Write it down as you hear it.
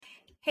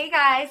Hey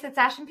guys, it's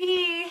Ash and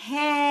P.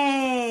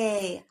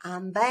 Hey,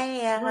 I'm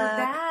back. We're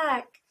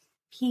back.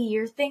 P,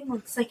 your thing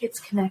looks like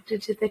it's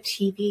connected to the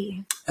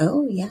TV.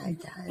 Oh, yeah,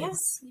 it does. Yes,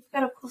 you've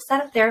got a cool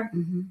setup there.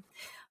 Mm-hmm.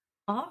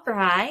 All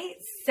right.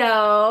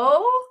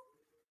 So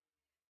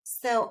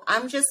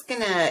I'm just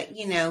gonna,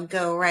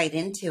 go right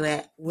into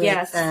it with,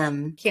 yes,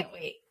 can't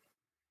wait.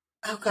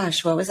 Oh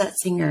gosh, what was that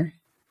singer?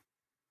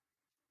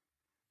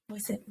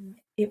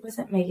 It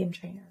wasn't Meghan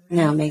Trainor. Right?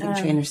 No,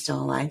 Meghan Trainor's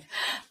still alive.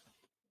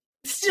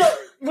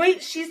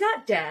 Wait, she's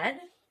not dead?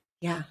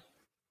 Yeah.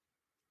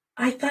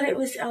 I thought it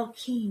was Elle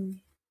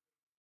King.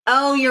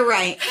 Oh, you're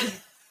right.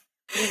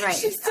 You're right.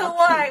 She's still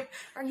alive.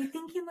 Are you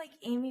thinking like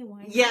Amy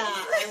Winehouse? Yeah,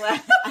 I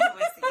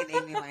was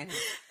thinking Amy Winehouse.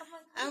 I'm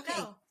like, okay.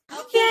 No.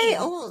 Okay,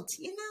 old.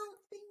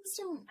 Things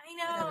don't. I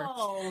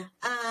know.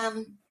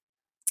 Whatever.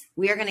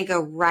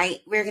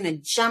 We're going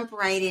to jump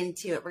right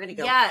into it. We're going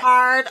to go Yes.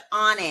 hard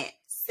on it.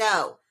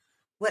 So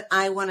what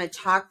I want to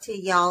talk to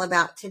y'all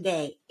about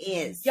today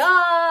is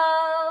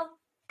Y'all.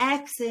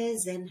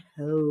 X's and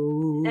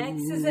hoes.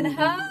 X's and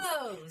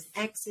hoes.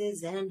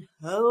 X's and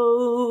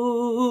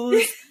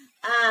hoes.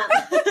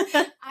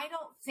 I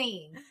don't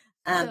sing,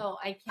 so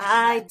I can't.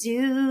 I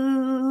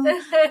do.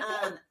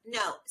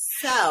 No.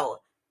 So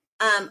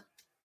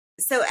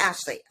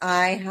Ashley,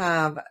 I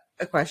have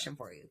a question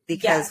for you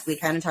because we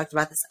kind of talked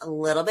about this a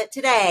little bit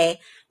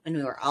today when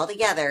we were all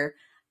together.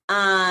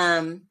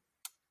 So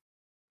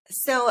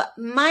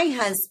my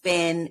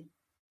husband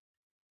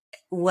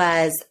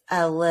was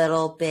a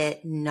little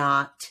bit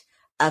not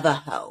of a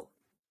hoe.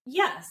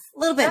 Yes. A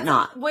little bit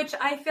not. Which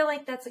I feel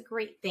like that's a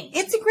great thing.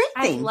 It's a great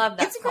thing. I love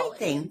that. It's a great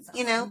thing,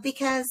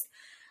 because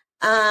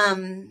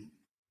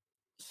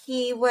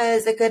he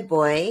was a good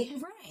boy,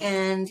 right.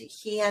 and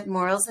he had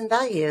morals and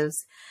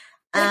values.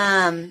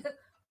 I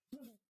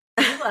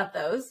love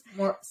those.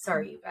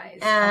 Sorry, you guys.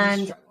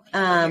 And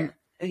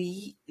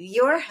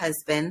your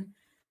husband,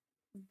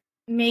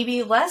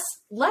 maybe less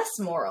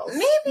morals.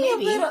 Maybe a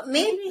little.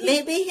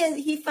 Maybe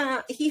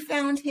he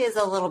found his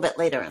a little bit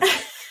later in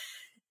life.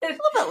 A little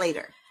bit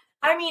later.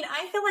 I mean,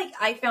 I feel like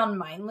I found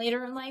mine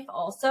later in life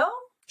also.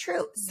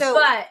 True.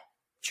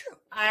 True.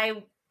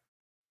 I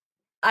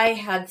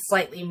had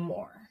slightly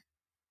more.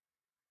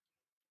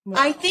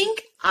 I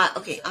think,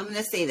 okay, I'm going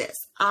to say this.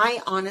 I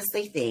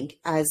honestly think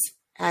as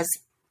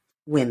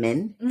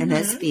women and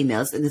as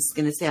females, and this is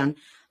going to sound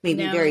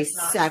maybe very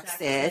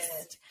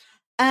sexist.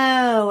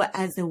 Oh,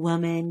 as a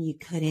woman, you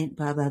couldn't,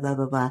 blah, blah, blah,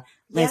 blah, blah.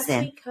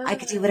 Listen, I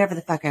could do whatever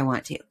the fuck I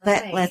want to,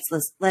 but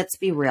let's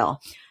be real.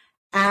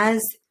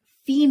 As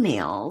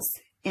females,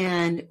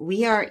 and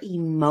we are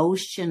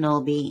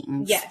emotional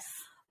beings. Yes.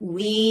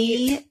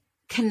 We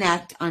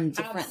connect on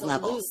different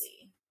levels.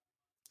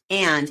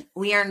 And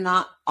we are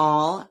not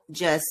all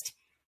just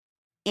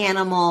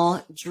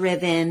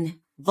animal-driven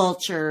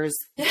vultures,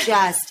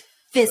 just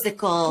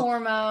physical.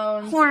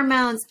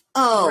 Hormones.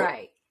 Oh,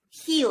 right.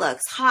 He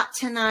looks hot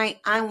tonight.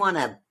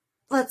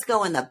 Let's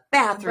go in the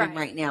bathroom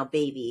right now,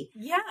 baby.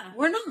 Yeah.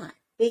 We're not,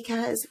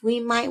 because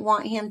we might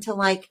want him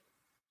to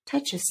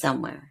touch us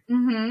somewhere.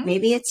 Mm-hmm.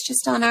 Maybe it's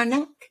just on our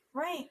neck.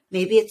 Right.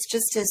 Maybe it's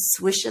just a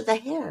swish of the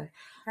hair.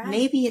 Right.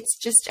 Maybe it's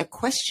just a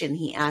question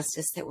he asked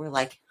us that we're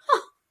like,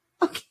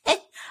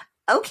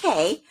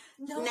 okay.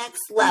 No,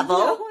 next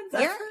level.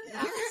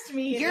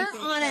 You're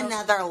on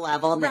another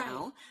level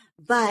now,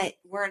 but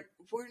we're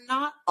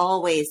not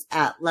always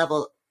at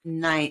level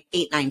 8,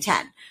 9,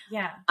 10.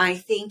 Yeah. I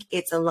think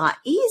it's a lot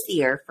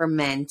easier for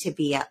men to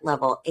be at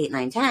level 8,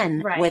 9,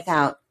 10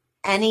 without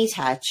any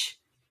touch.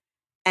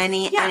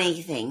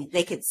 Anything.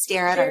 They could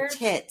stare at our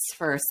tits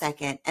for a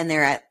second and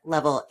they're at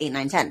level 8,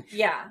 9, 10.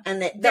 Yeah.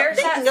 And there's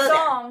that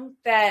song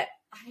that,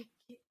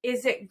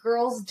 is it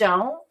Girls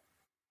Don't?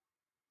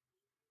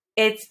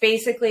 It's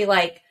basically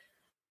like,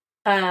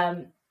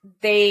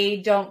 they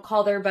don't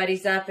call their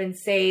buddies up and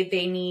say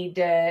they need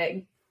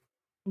to,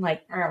 I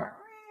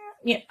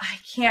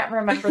can't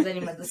remember the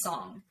name of the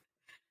song.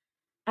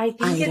 I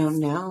don't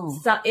know.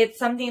 It's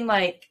something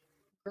like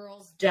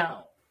Girls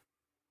Don't.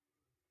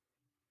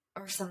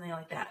 Or something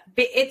like that.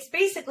 But it's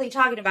basically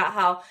talking about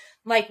how,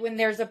 when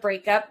there's a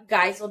breakup,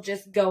 guys will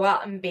just go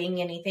out and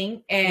bang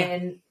anything,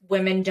 and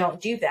women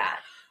don't do that.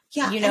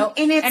 Yeah,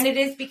 and it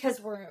is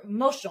because we're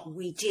emotional.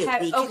 We do.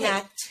 We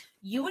connect.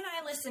 You and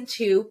I listen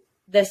to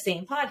the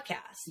same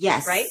podcast.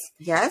 Yes. Right?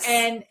 Yes.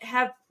 And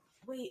I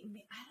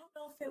don't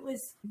know if it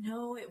was,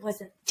 no, it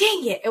wasn't.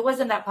 Dang it. It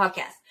wasn't that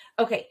podcast.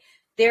 Okay.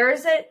 There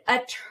is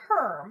a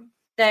term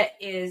that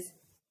is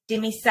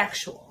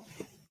demisexual.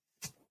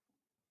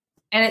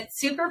 And it's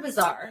super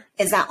bizarre.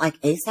 Is that like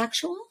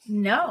asexual?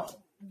 No.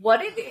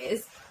 What it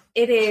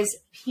is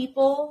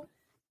people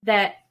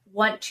that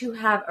want to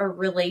have a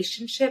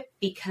relationship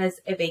because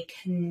of a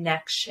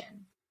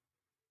connection.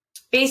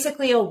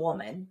 Basically a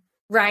woman,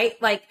 right?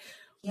 That's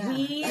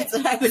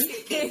what I was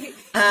thinking.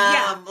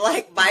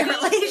 My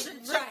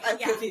relationship, I'm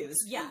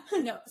confused. Yeah,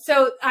 no.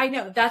 So I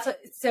know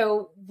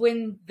so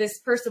when this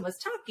person was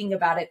talking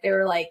about it, they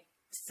were like,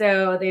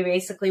 so they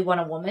basically want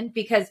a woman,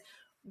 because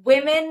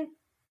women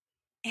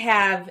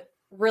have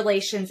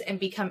relations and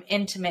become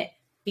intimate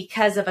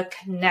because of a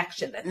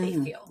connection that they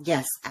feel.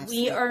 Yes,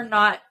 absolutely. We are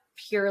not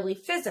purely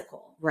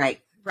physical.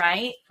 Right.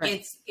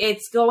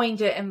 It's going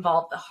to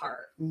involve the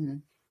heart.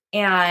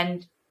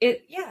 And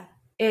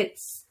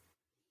it's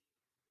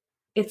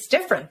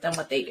different than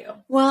what they do.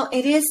 Well,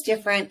 it is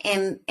different.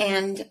 And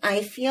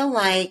I feel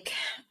like,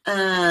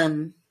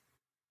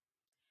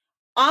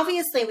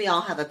 obviously we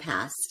all have a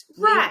past.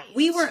 Right.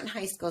 We weren't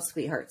high school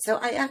sweethearts. So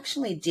I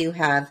actually do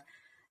have.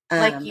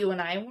 Like you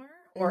and I were?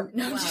 Or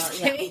no, just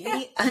kidding.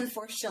 Yeah,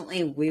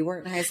 unfortunately, we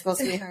weren't high school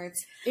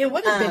sweethearts. It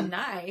would have been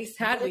nice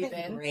had we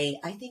been. Great.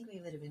 I think we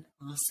would have been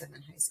awesome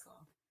in high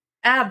school.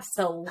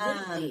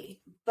 Absolutely.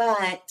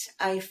 But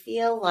I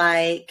feel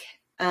like,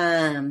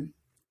 so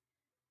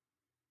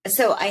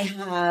I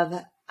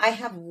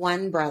have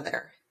one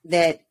brother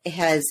that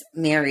has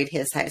married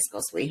his high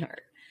school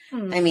sweetheart.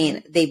 I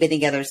mean, they've been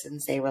together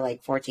since they were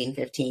like 14,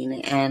 15,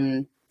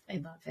 and I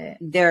love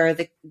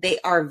it. They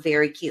are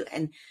very cute,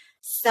 and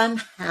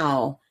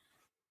somehow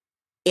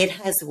it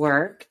has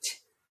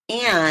worked.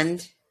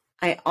 And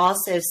I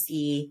also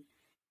see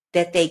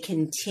that they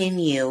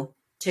continue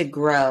to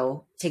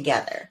grow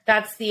together.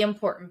 That's the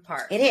important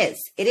part. It is.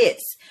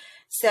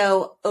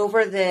 So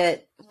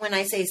when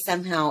I say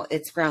somehow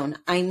it's grown,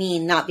 I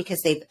mean, not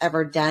because they've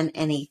ever done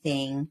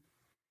anything.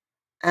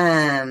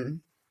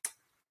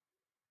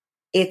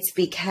 It's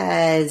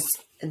because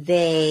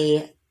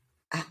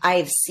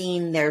I've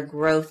seen their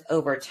growth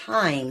over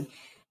time,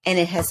 and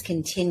it has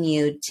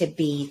continued to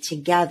be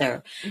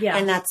together. Yeah.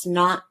 And that's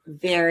not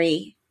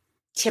very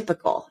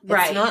typical.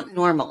 Right. It's not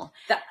normal.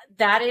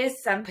 That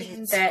is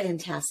something that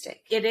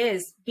fantastic. It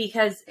is,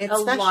 because it's a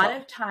special. lot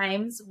of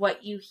times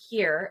what you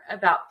hear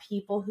about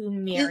people who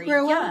marry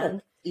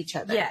young, each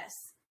other.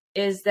 Yes,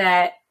 is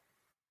that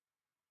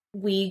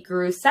we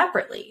grew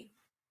separately,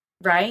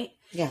 right?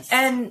 Yes.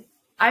 And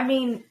I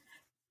mean,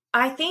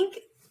 I think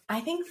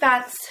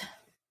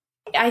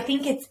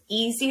it's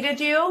easy to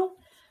do,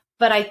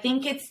 but I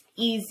think it's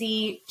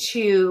easy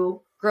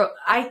to grow.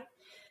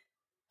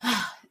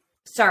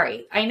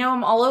 Sorry, I know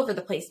I'm all over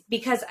the place,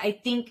 because I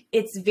think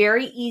it's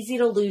very easy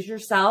to lose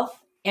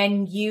yourself,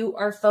 and you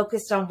are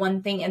focused on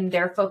one thing and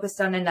they're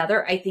focused on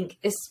another. I think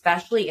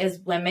especially as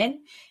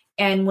women,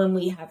 and when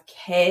we have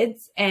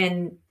kids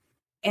and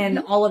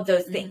all of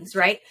those things,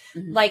 right?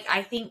 Like,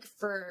 I think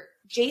for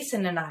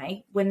Jason and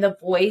I, when the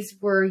boys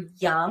were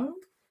young,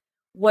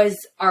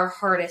 was our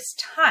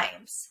hardest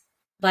times.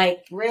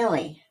 Like,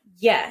 really?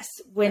 Yes,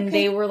 when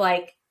they were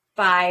like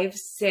 5,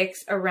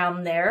 6,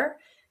 around there,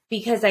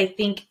 because I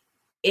think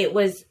it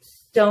was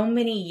so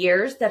many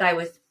years that I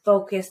was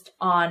focused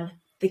on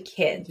the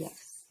kids.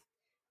 Yes.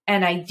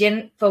 And I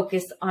didn't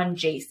focus on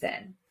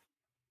Jason.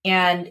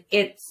 And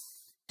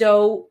it's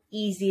so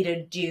easy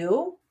to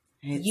do.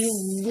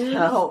 It's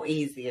so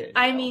easy to do.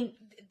 I mean,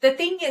 the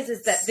thing is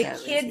that the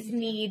kids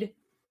need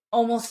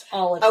almost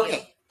all of you.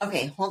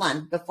 Okay, hold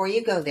on. Before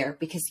you go there,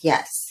 because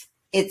yes,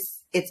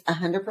 it's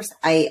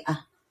 100%.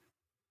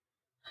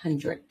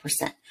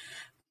 100%.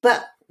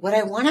 But what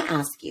I want to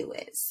ask you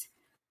is,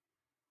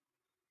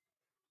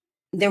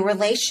 the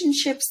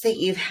relationships that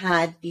you've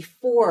had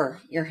before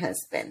your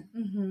husband,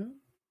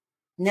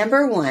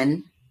 number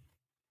one,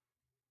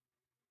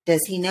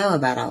 does he know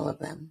about all of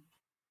them?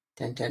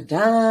 Dun, dun,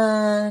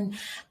 dun.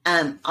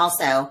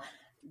 Also,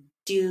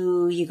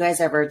 do you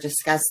guys ever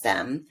discuss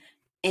them?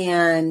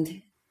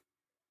 And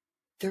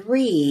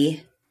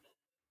 3,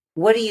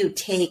 what do you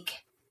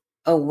take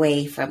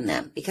away from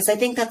them? Because I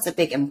think that's a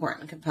big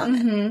important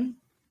component.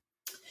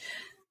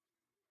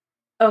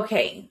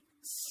 Okay,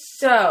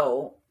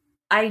 so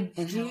how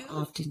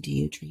often do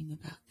you dream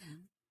about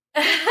them?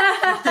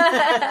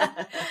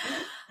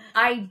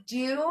 I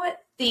do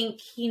think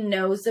he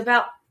knows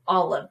about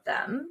all of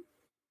them.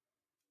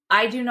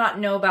 I do not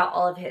know about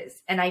all of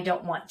his, and I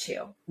don't want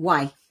to.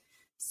 Why?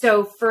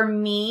 So for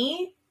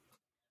me,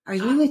 are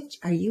you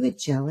a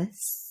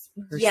jealous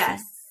person?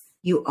 Yes.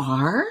 You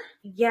are?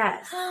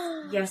 Yes.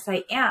 Yes,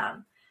 I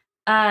am.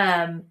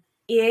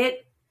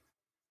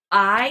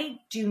 I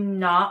do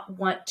not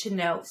want to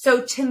know.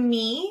 So to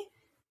me,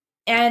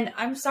 and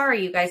I'm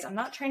sorry, you guys, I'm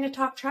not trying to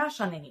talk trash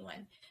on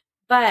anyone,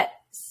 but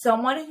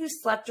someone who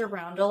slept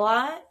around a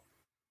lot,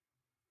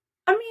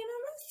 I mean,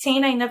 I'm not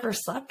saying I never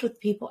slept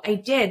with people. I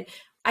did.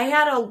 I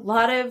had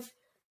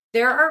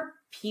there are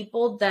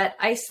people that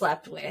I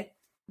slept with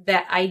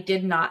that I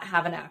did not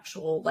have an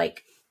actual,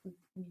 like,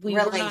 we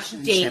were not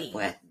dating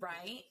with.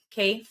 Right?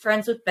 Okay.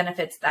 Friends with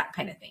benefits, that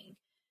kind of thing.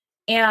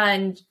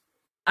 And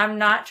I'm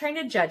not trying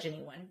to judge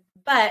anyone,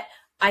 but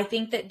I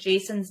think that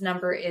Jason's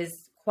number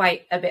is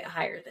quite a bit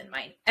higher than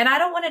mine. And I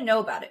don't want to know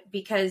about it,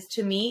 because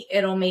to me,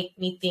 it'll make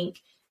me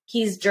think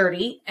he's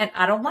dirty and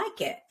I don't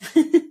like it.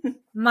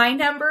 My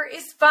number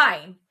is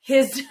fine.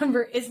 His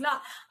number is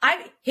not.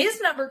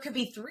 His number could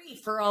be 3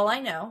 for all I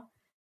know,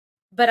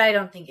 but I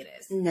don't think it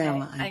is. No.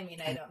 I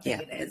don't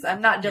think it is.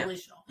 I'm not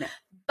delusional. No.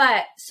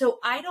 But so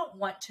I don't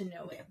want to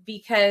know it,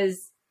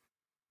 because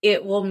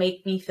it will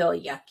make me feel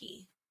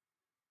yucky.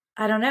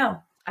 I don't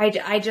know. I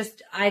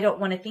don't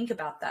want to think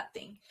about that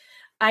thing.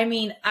 I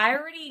mean, I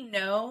already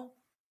know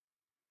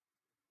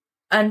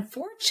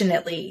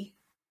unfortunately,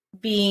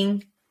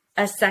 being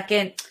a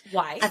second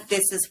wife.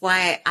 This is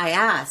why I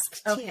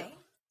asked. Okay. Too.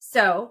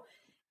 So,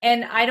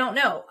 and I don't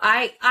know.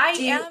 I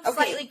am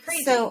slightly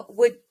crazy. So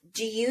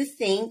do you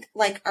think,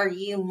 like, are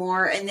you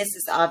more, and this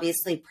is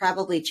obviously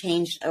probably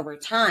changed over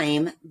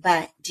time,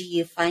 but do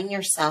you find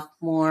yourself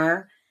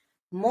more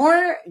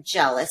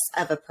jealous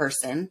of a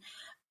person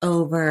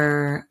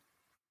over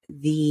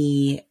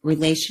the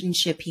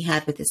relationship he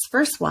had with his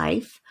first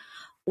wife,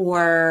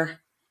 or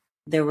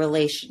the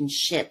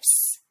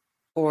relationships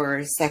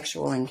or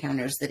sexual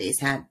encounters that he's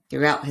had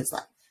throughout his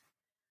life?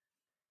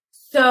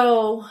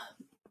 So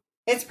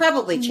it's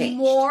probably changed.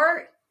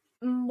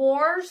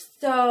 More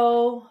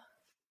so.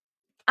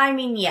 I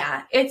mean,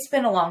 yeah, it's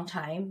been a long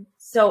time.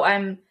 So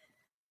I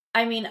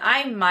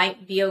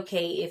might be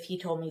okay if he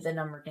told me the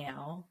number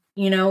now.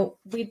 You know,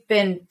 we've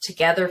been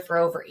together for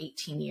over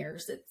 18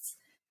 years.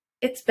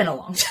 It's been a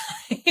long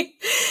time.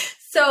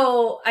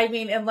 So, I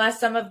mean, unless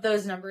some of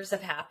those numbers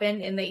have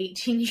happened in the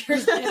 18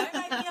 years, then I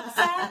might be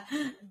upset.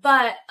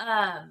 But,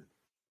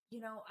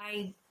 you know,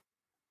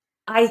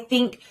 I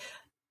think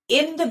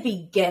in the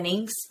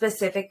beginning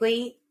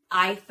specifically,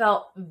 I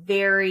felt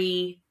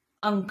very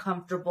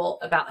uncomfortable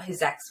about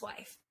his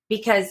ex-wife,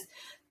 because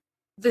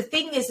the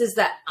thing is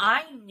that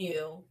I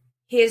knew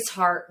his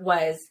heart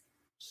was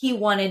he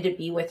wanted to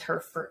be with her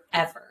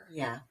forever.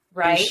 Yeah.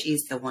 Right. And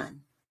she's the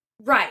one.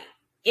 Right.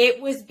 It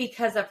was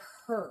because of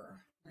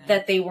her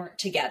that they weren't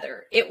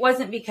together. It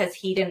wasn't because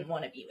he didn't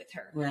want to be with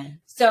her. Right.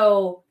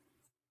 So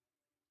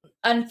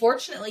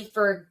unfortunately,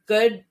 for a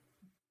good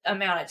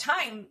amount of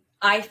time,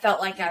 I felt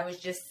like I was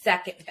just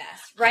second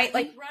best, right?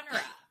 Like runner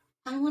up.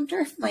 I wonder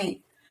if my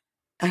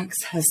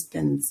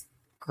ex-husband's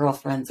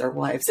girlfriends or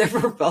wives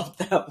ever felt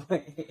that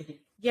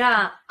way.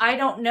 Yeah, I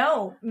don't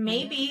know.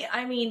 Maybe.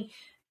 I mean,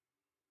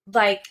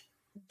 like,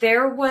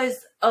 there were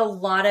a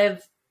lot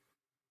of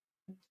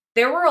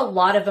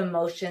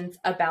emotions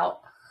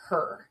about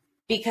her,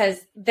 because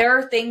there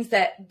are things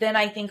that then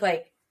I think,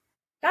 like,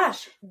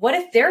 gosh, what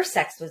if their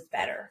sex was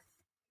better?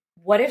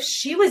 What if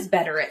she was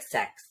better at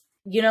sex?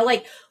 You know,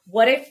 like,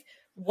 what if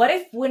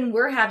when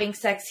we're having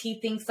sex, he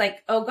thinks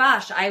like, oh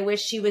gosh, I wish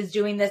she was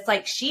doing this.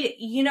 Like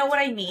you know what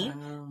I mean?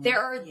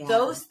 There are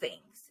those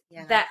things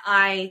that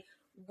I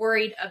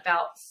worried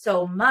about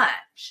so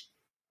much.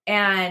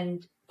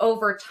 And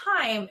over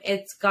time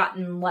it's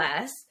gotten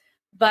less,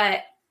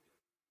 but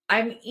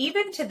I'm,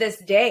 even to this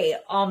day,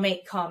 I'll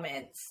make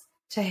comments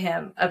to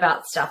him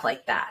about stuff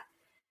like that.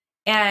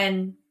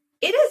 And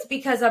it is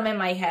because I'm in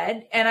my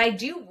head and I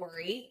do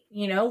worry,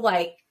 you know,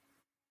 like,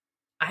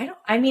 I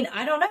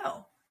don't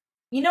know.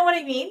 You know what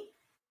I mean?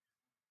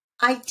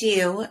 I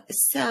do.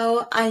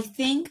 So I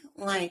think,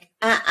 like,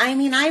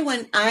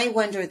 I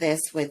wonder this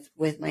with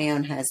my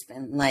own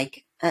husband.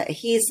 Like,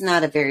 he's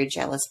not a very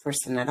jealous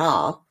person at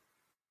all.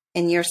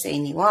 And you're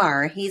saying you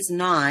are. He's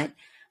not.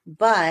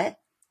 But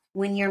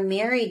when you're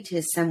married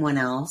to someone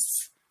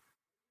else,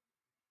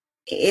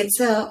 it's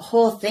a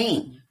whole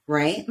thing,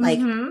 right?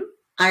 Mm-hmm.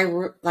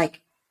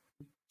 Like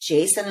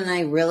Jason and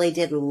I really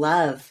did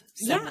love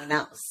someone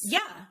else. Yeah.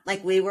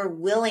 Like, we were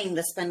willing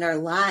to spend our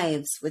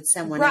lives with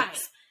someone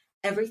else.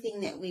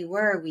 Everything that we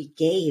were, we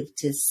gave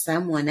to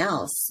someone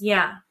else.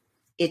 Yeah.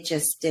 It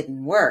just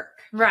didn't work.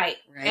 Right.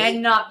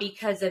 And not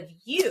because of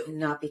you.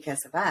 Not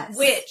because of us.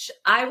 Which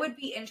I would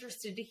be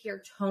interested to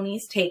hear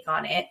Tony's take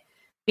on it,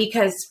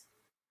 because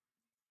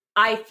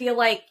I feel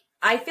like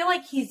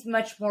he's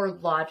much more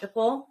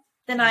logical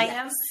than I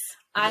am.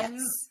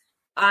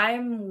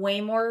 I'm way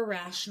more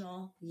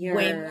rational. You're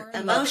way more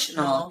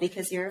emotional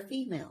because you're a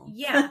female.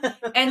 Yeah.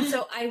 And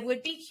so I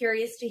would be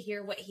curious to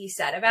hear what he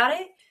said about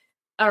it,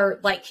 or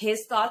like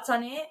his thoughts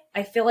on it.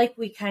 I feel like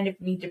we kind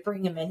of need to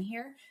bring him in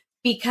here,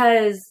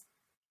 because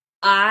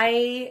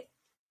I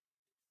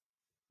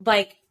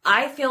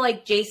feel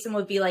like Jason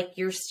would be like,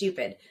 you're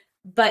stupid.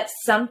 But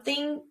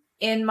something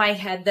in my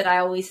head that I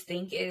always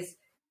think is,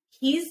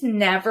 he's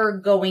never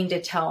going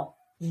to tell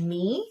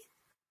me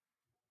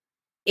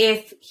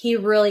if he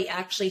really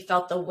actually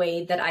felt the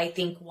way that I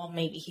think, well,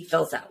 maybe he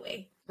feels that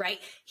way, right?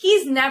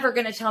 He's never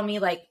going to tell me,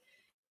 like,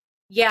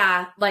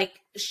 yeah, like,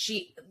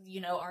 she, you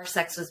know, our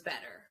sex was better.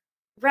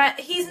 Right?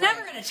 He's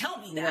never going to tell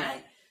me that.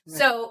 Right.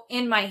 So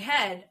in my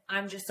head,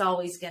 I'm just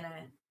always going to,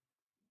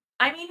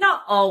 I mean,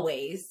 not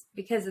always,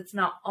 because it's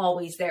not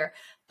always there,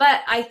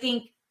 but I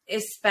think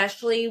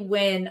especially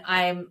when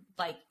I'm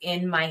like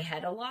in my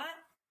head a lot,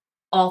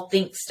 I'll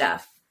think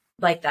stuff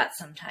like that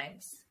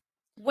sometimes.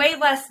 Way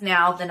less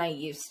now than I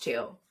used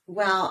to.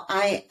 Well,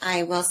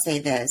 I will say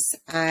this.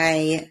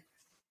 I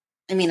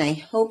mean, I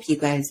hope you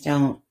guys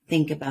don't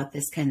think about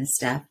this kind of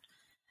stuff.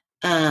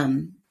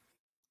 And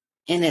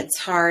it's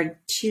hard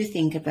to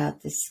think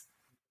about this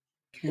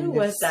kind Who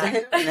was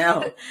that? I don't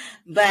know.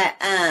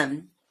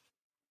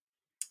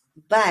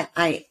 But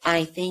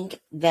I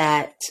think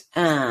that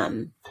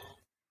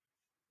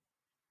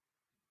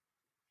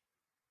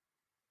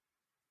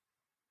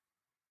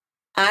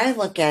I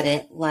look at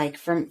it like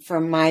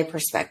from my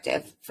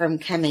perspective, from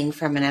coming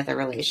from another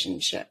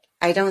relationship.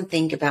 I don't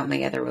think about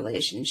my other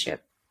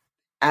relationship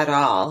at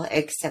all,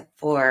 except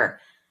for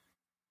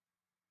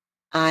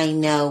I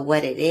know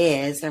what it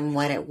is and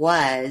what it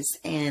was.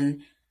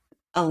 And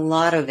a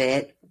lot of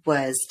it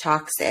was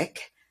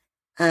toxic.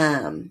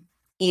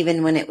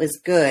 Even when it was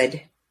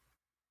good,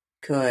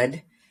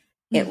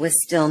 it was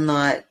still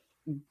not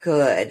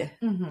good.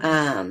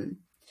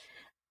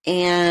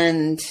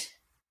 And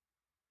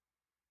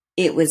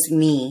it was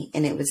me,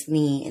 and it was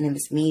me, and it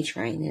was me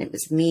trying, and it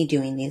was me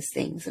doing these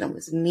things, and it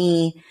was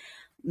me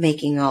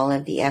making all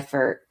of the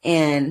effort.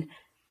 And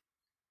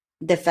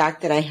the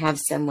fact that I have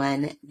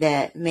someone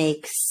that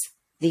makes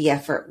the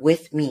effort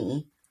with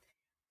me,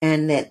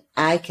 and that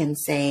I can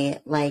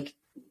say, like,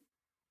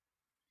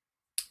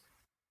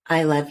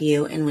 I love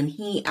you. And when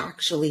he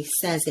actually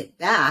says it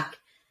back,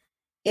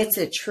 it's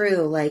a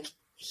true, like,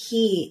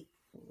 he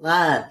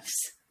loves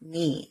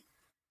me,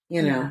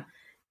 you know,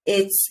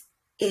 it's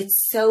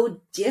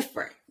so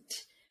different.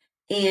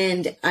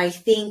 And I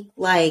think,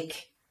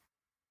 like,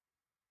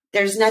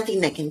 there's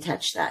nothing that can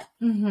touch that.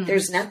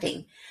 There's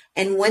nothing.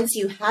 And once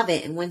you have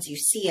it, and once you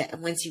see it,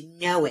 and once you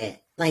know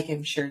it, like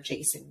I'm sure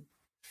Jason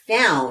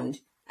found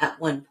at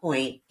one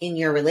point in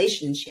your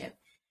relationship,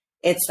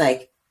 it's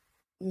like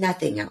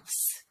nothing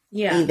else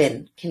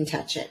even can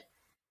touch it,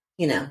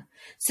 you know?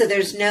 So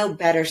there's no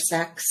better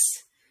sex.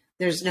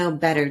 There's no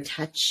better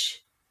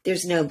touch.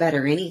 There's no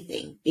better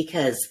anything,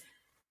 because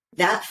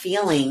that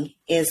feeling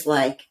is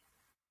like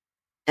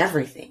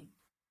everything.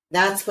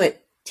 That's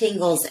what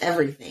tingles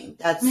everything.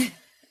 That's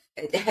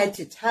head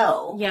to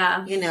toe.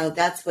 Yeah. You know,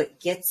 that's what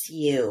gets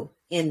you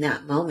in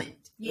that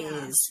moment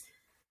is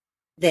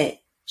that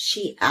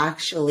she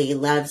actually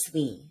loves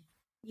me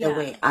the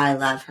way I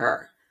love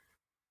her.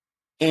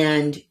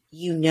 And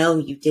you know,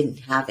 you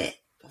didn't have it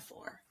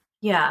before.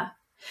 Yeah.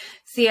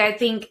 See, I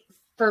think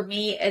for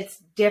me, it's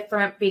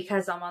different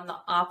because I'm on the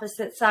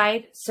opposite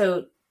side.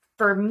 So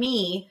for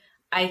me,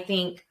 I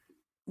think,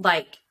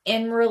 like,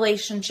 in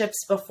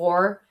relationships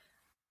before,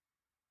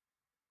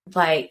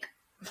 like,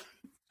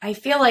 I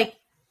feel like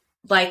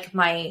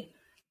my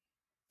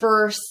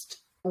first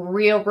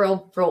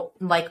real,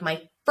 like,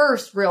 my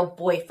first real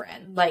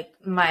boyfriend, like,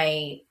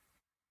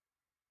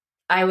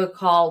 I would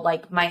call,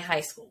 like, my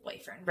high school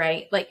boyfriend,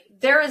 right? Like,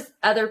 there was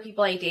other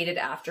people I dated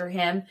after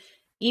him,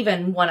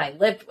 even one I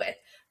lived with,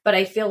 but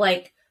I feel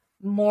like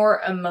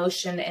more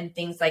emotion and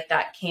things like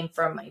that came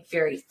from my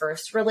very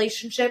first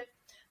relationship.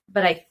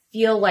 But I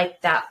feel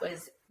like that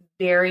was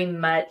very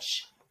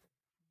much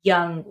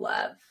young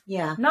love.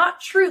 Yeah.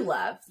 Not true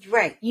love.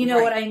 Right. You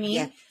know what I mean?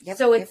 Yeah. Yep.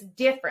 So it's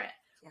different.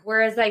 Yeah.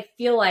 Whereas I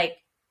feel like,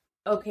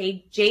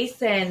 okay,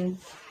 Jason,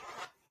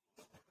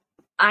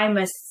 I'm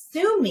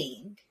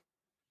assuming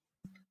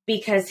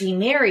because he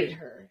married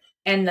her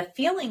and the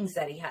feelings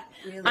that he had,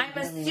 I'm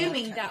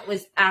assuming that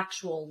was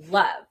actual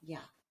love. Yeah.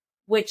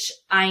 Which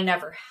I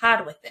never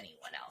had with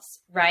anyone else.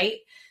 Right.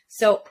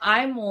 So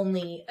I'm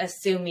only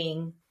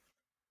assuming,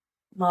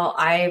 well,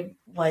 I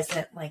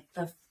wasn't like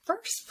the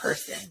first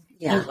person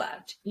he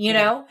loved, you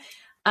know?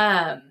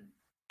 And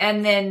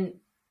then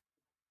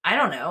I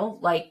don't know,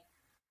 like,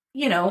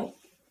 you know,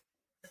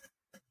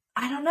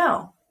 I don't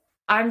know.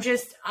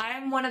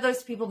 I'm one of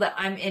those people that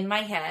I'm in my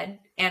head,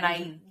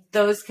 and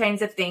those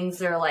kinds of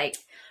things are like.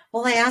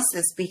 Well, I asked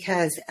this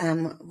because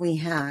we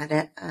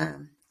had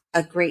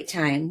a great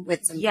time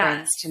with some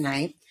friends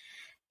tonight.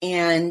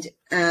 And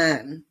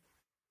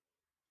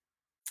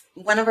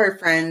one of our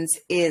friends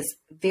is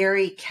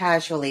very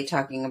casually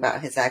talking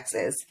about his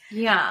exes.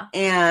 Yeah.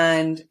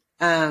 And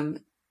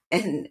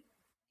it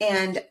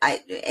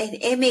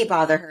may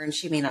bother her, and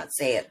she may not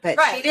say it, but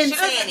she didn't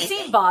say anything. She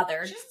doesn't seem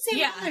bothered. She doesn't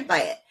seem bothered by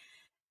it.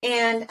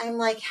 And I'm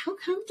like, how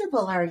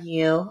comfortable are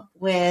you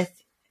with,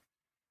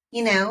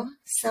 you know,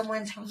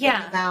 someone talking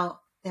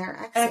about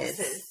their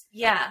exes?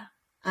 Yeah.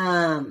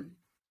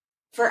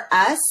 For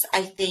us,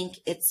 I think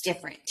it's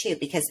different too,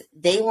 because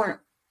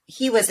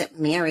he wasn't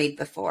married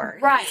before.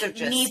 Right.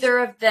 Neither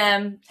of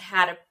them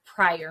had a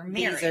prior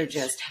marriage. These are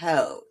just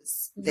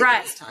hoes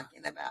that he's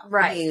talking about.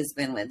 Right. He's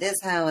been with this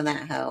hoe and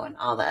that hoe and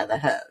all the other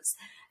hoes.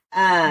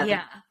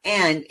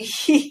 And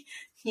he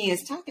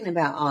is talking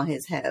about all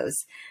his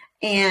hoes.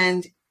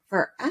 And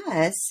for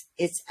us,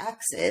 it's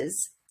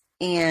exes.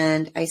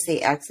 And I say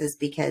exes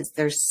because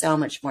there's so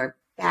much more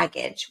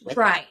baggage with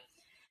it.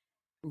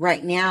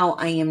 Right now,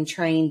 I am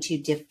trying to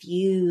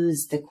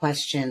diffuse the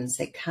questions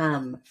that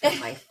come from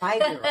my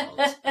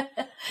 5-year-old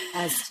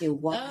as to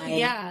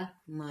why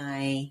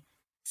my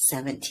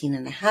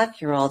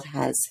 17-and-a-half-year-old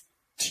has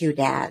 2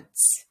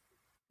 dads.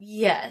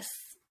 Yes.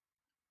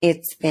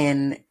 It's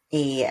been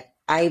I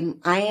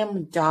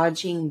am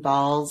dodging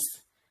balls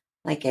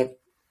like it's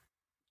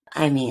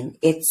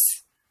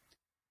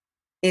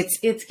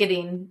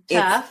getting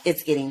tough.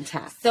 It's getting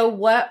tough. So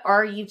what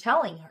are you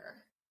telling her?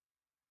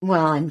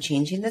 Well, I'm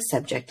changing the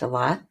subject a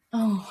lot.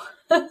 Oh.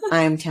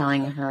 I'm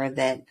telling her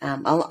that, a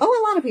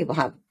lot of people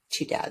have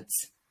 2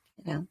 dads,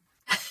 you know,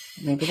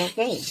 Maybe they're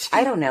gay.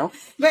 I don't know.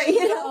 But,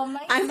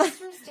 my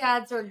sister's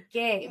dads are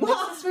gay.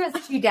 My sister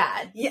has 2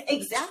 dads. Yeah,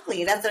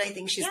 exactly. That's what I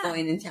think she's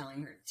going and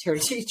telling her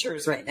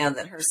teachers right now,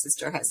 that her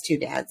sister has 2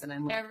 dads. And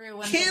I'm like,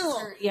 everyone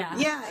cool.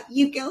 Yeah,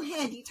 you go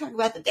ahead. You talk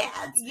about the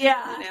dads.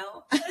 Yeah.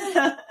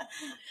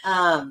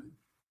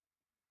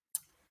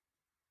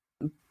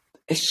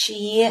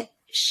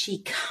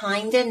 She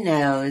kind of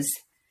knows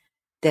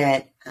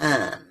that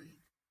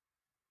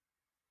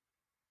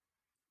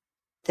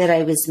that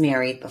I was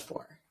married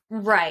before.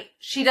 Right.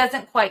 She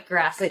doesn't quite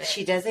grasp it. But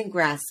she doesn't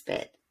grasp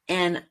it.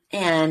 And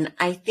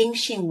I think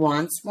she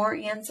wants more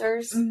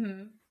answers,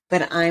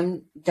 but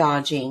I'm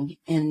dodging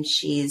and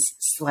she's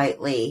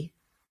slightly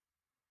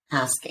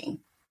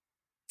asking.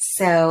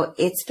 So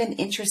it's been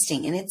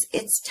interesting, and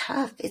it's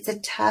tough. It's a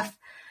tough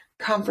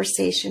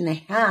conversation to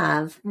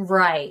have.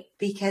 Right.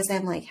 Because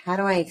I'm like, how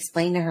do I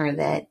explain to her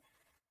that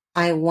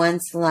I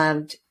once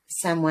loved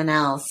someone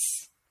else?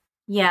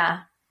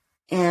 Yeah.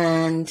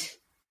 And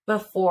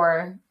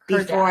before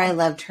I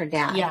loved her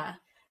dad. Yeah.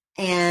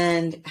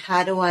 And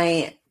how do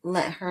I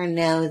let her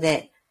know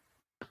that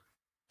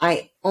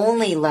I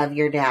only love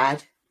your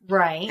dad?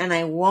 Right. And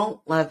I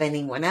won't love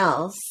anyone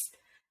else.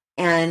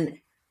 And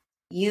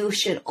you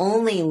should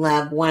only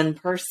love one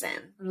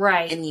person.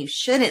 Right. And you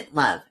shouldn't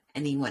love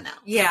anyone else.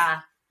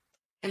 Yeah.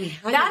 I mean,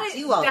 how do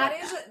you do all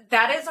that?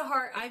 That is a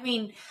hard, I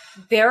mean,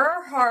 there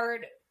are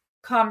hard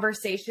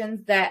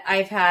conversations that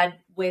I've had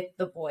with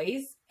the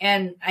boys.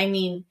 And I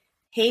mean,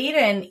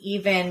 Hayden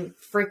even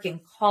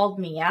freaking called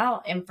me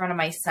out in front of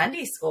my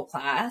Sunday school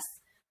class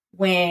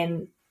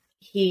when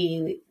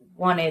he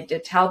wanted to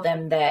tell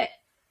them that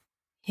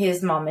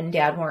his mom and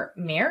dad weren't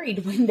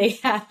married when they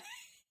had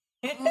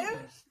him.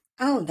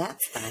 Oh,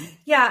 that's fun.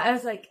 Yeah, I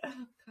was like,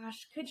 oh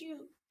gosh, could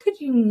you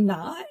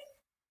not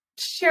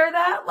share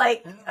that?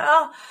 Like,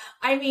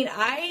 I mean,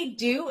 I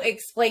do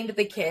explain to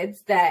the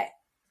kids that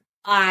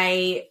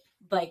I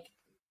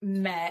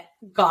met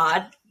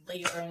God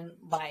later in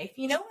life.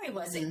 I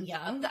wasn't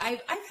young.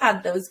 I've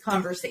had those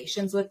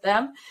conversations with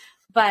them,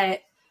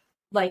 but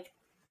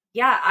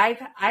I've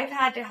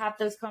had to have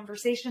those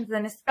conversations,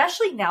 and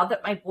especially now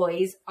that my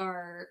boys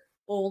are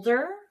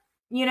older,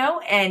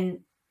 and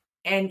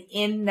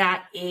in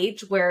that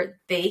age where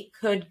they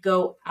could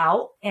go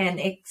out and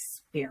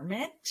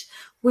experiment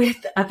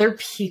with other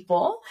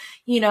people,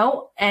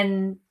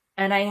 and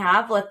I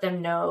have let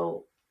them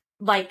know,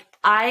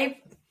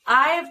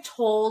 I've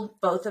told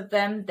both of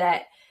them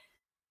that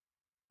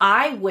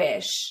I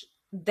wish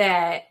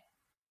that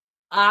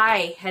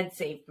I had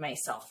saved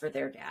myself for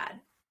their dad.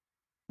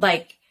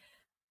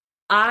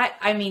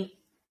 I mean,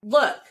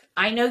 look,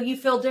 I know you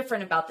feel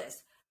different about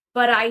this,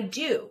 but I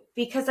do,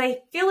 because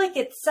I feel like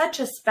it's such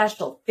a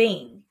special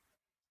thing.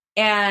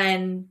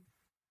 And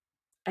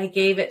I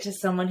gave it to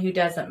someone who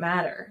doesn't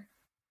matter.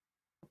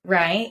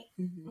 Right?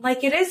 Mm-hmm.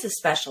 It is a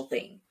special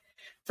thing.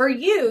 For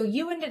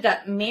you ended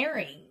up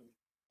marrying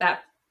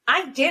that.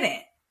 I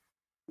didn't.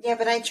 Yeah,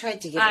 but I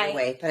tried to give it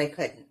away, but I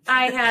couldn't.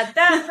 I had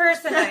that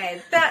person. I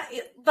had that.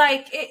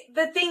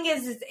 The thing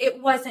is it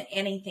wasn't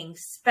anything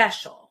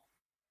special.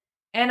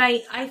 And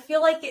I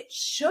feel like it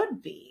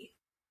should be.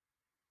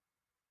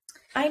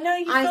 I know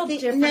you feel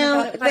different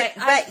about it,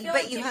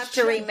 but you have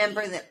to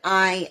remember that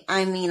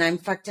I'm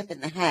fucked up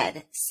in the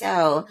head.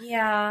 So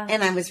yeah,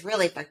 and I was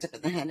really fucked up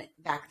in the head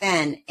back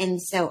then,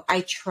 and so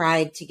I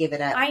tried to give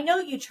it up. I know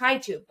you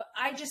tried to, but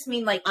I just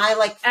mean at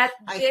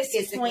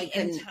this point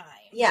in time.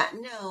 Yeah,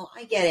 no,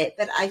 I get it,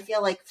 but I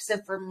feel like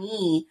for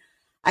me,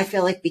 I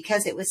feel like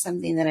because it was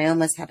something that I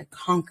almost had to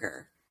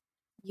conquer.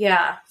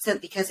 Yeah. So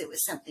because it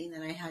was something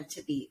that I had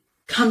to be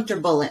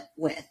comfortable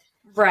with.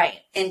 Right.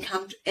 And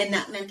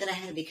that meant that I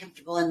had to be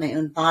comfortable in my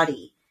own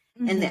body,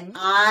 and that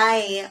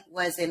I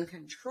was in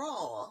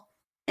control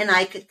and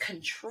I could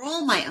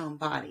control my own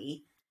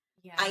body.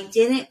 Yeah. I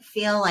didn't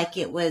feel like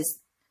it was,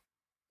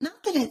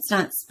 not that it's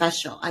not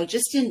special. I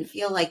just didn't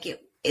feel like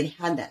it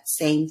had that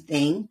same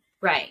thing.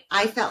 Right.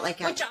 I felt like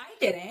I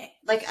didn't.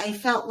 I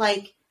felt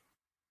like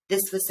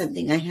this was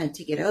something I had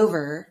to get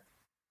over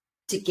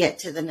to get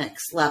to the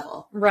next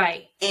level.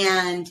 Right.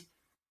 And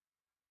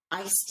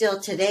I still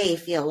today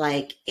feel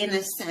like, in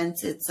a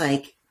sense, it's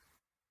like,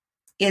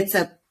 it's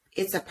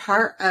a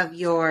part of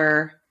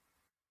your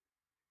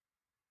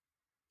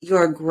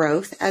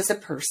growth as a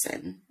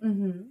person.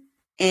 Mm-hmm.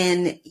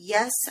 And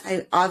yes,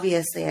 I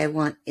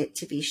want it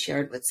to be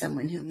shared with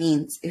someone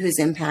who's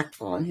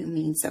impactful and who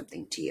means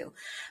something to you.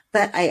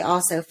 But I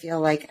also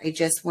feel like I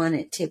just want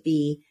it to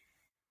be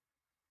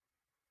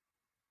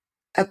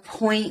a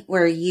point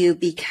where you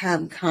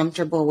become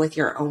comfortable with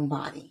your own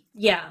body.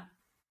 Yeah.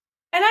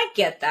 And I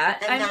get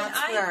that. And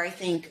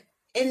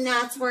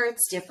that's where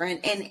it's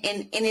different. And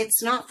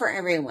it's not for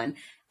everyone.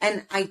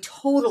 And I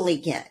totally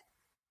get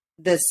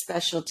the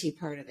specialty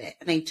part of it.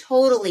 And I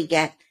totally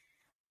get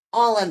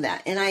all of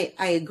that. And I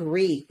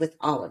agree with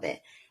all of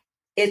it.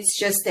 It's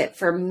just that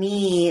for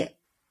me,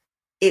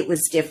 it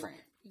was different.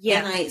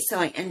 Yeah. And so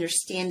I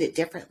understand it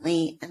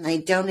differently, and I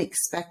don't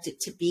expect it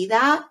to be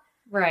that.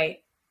 Right.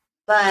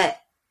 But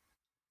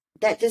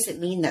that doesn't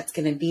mean that's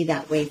going to be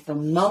that way for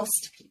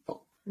most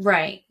people.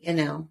 Right. You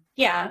know?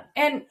 Yeah.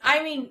 And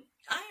I mean,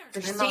 I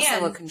understand. I'm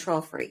also a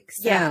control freak.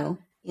 So,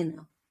 you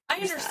know. I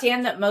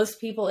understand that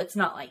most people, it's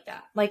not like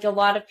that. Like a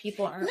lot of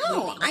people aren't.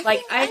 No, I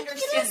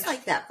understand it is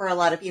like that for a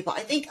lot of people. I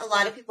think a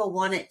lot of people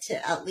want it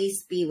to at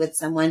least be with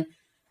someone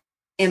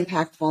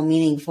impactful,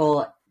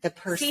 meaningful. The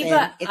person,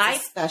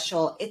 it's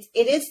special. It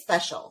is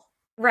special.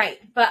 Right.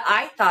 But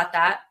I thought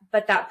that,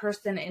 but that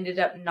person ended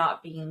up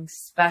not being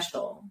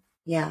special.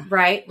 Yeah.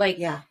 Right? Like,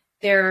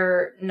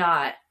 they're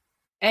not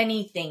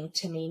anything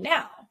to me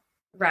now.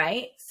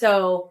 Right?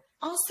 So.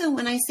 Also,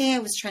 when I say I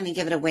was trying to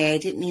give it away, I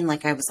didn't mean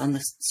like I was on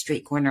the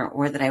street corner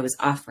or that I was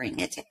offering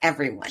it to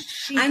everyone.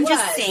 I'm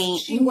just saying.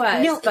 She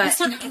was. No, but it's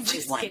not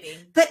everyone.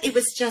 But it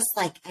was just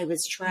like I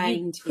was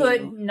trying to.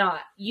 Could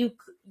not. You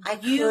could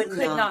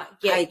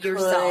not get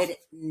yourself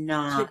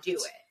to do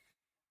it.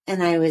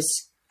 And I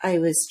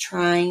was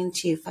trying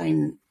to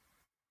find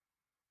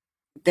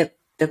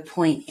the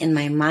point in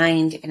my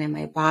mind and in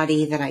my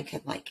body that I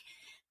could like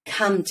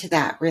come to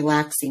that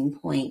relaxing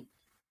point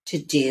to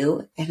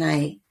do. And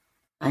I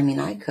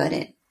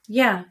couldn't.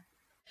 Yeah.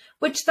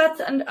 Which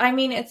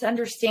it's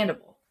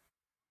understandable.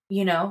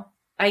 You know,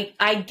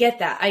 I get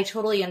that. I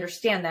totally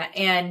understand that.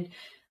 And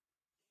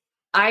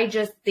I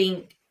just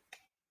think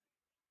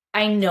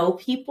I know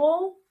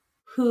people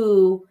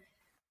who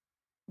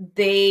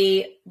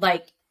they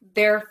like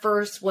their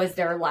first was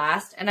their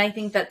last. And I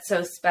think that's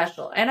so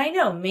special. And I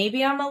know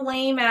maybe I'm a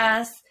lame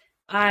ass.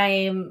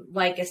 I'm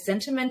like a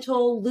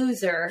sentimental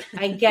loser.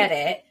 I get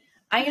it.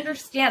 I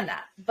understand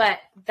that. But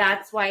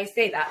that's why I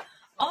say that.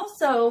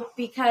 Also,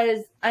 because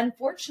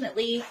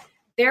unfortunately,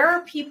 there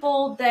are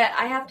people that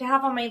I have to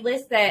have on my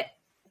list that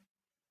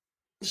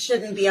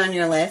shouldn't be on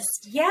your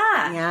list.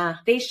 Yeah. Yeah.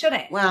 They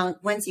shouldn't. Well,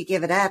 once you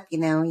give it up,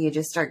 you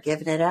just start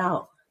giving it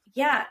out.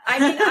 Yeah. I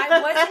mean,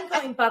 I wasn't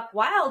going buck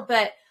wild,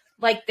 but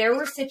like there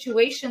were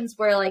situations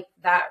where like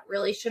that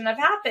really shouldn't have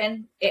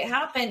happened. It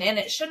happened and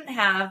it shouldn't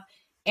have.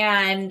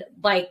 And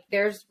like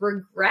there's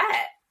regret,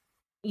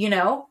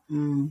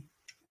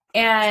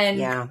 And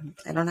yeah,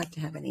 I don't have to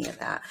have any of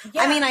that.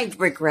 Yeah. I mean, I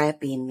regret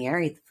being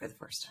married for the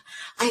first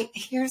time.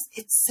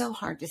 It's so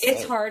hard to say.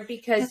 It's hard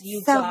because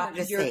you got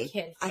your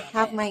kid. I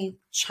have my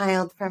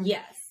child from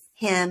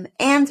him,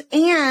 and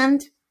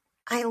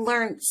I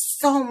learned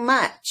so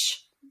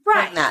much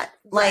from that.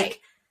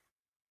 Like,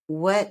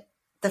 what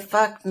the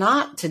fuck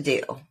not to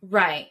do?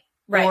 Right.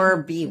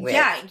 Or be with.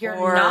 Yeah,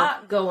 you're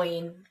not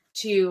going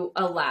to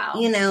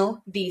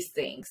allow these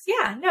things.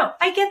 Yeah, no,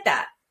 I get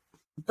that.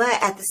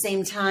 But at the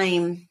same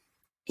time,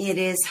 it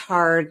is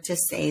hard to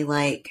say,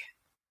 like,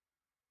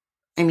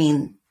 I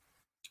mean,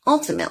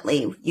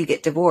 ultimately, you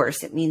get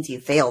divorced. It means you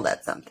failed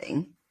at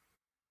something.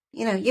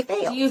 You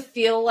failed. Do you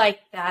feel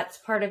like that's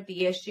part of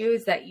the issue,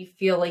 is that you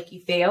feel like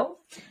you failed?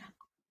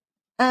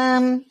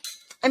 I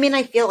mean,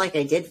 I feel like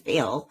I did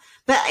fail,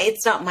 but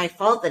it's not my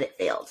fault that it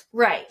failed.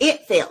 Right.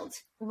 It failed.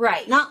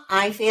 Right. Not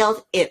I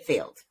failed, it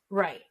failed.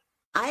 Right.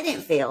 I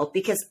didn't fail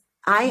because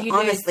I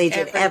honestly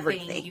did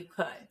everything you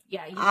could.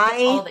 Yeah, you did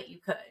all that you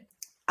could.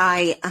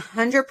 I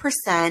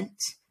 100%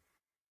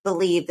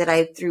 believe that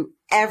I threw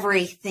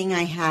everything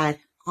I had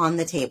on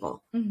the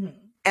table. Mm-hmm.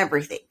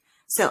 Everything.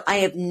 So I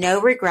have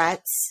no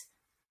regrets.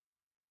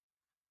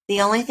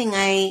 The only thing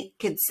I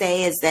could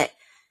say is that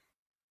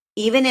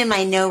even in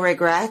my no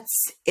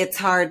regrets, it's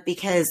hard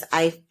because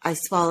I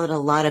swallowed a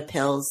lot of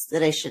pills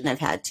that I shouldn't have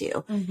had to.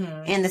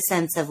 Mm-hmm. In the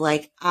sense of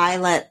like,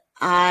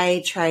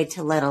 I tried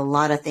to let a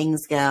lot of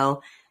things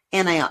go,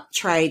 and I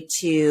tried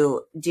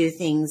to do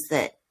things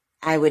that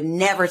I would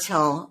never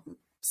tell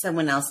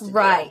someone else to do.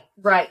 Right.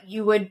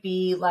 You would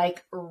be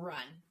like, run.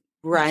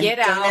 Get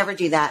Don't out. ever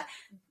do that.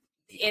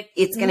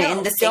 It's going to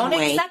end the same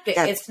way. Don't accept it.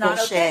 That's it's not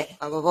bullshit. okay.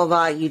 Blah, blah, blah,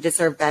 blah. You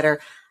deserve better.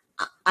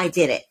 I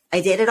did it.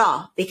 I did it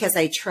all because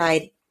I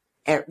tried,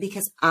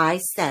 because I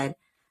said,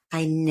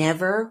 I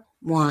never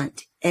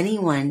want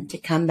anyone to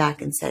come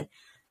back and said,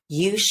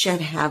 you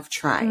should have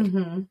tried.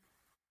 Mm-hmm.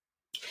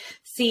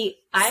 See,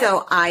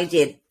 so I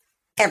did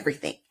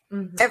everything.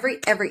 Mm-hmm.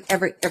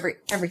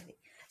 Everything.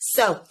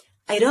 So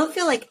I don't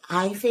feel like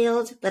I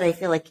failed, but I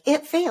feel like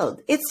it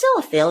failed. It's still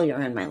a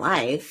failure in my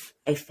life.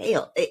 I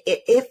failed.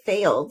 It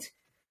failed.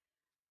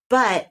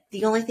 But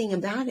the only thing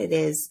about it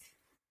is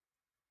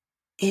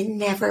it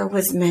never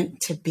was meant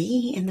to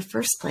be in the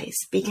first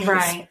place,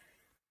 because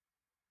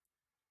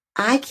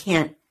I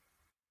can't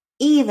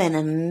even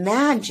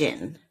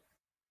imagine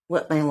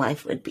what my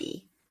life would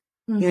be,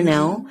 and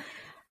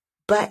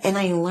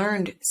I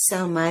learned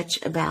so much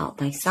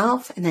about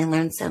myself, and I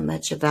learned so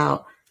much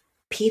about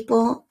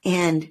people,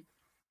 and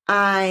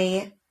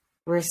I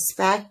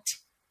respect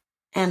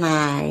and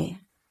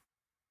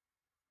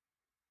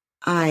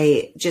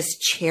I just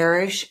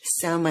cherish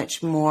so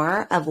much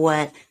more of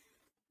what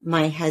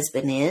my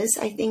husband is,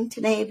 I think,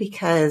 today,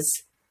 because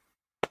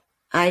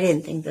I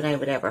didn't think that I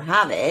would ever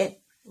have it,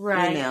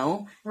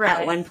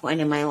 at one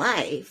point in my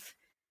life.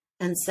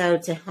 And so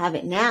to have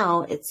it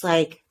now, it's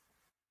like,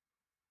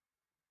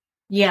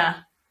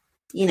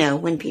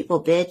 when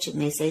people bitch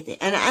and they say things,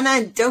 and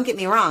I, don't get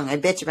me wrong, I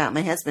bitch about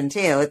my husband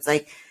too. It's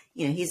like,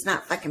 he's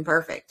not fucking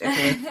perfect.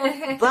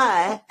 Okay.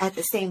 But at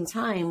the same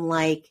time,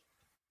 like,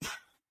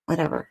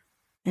 whatever.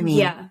 I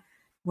mean,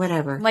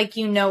 whatever. Like,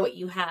 what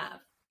you have.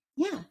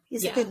 Yeah.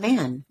 He's a good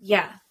man.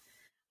 Yeah.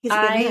 He's a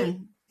good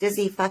man. Does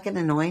he fucking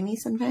annoy me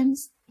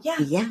sometimes? Yeah.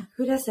 Yeah.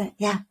 Who doesn't?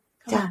 Yeah.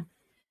 Come on.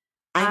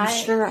 I'm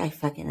sure I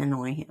fucking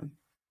annoy him.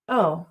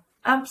 Oh,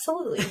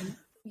 absolutely.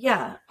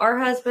 Yeah. Our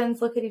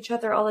husbands look at each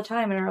other all the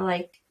time and are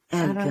like,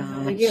 I don't know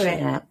how we do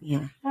it.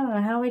 Yeah. I don't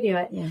know how we do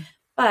it. Yeah.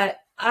 But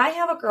I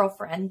have a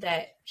girlfriend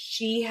that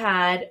she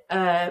had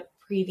a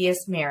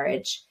previous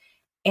marriage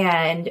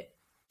and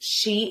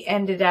she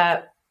ended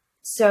up,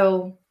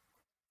 so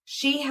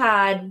she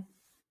had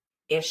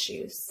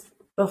issues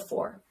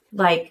before,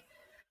 like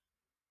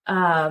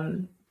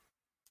some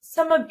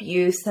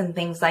abuse and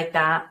things like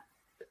that.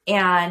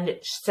 And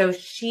so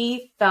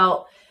she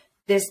felt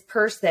this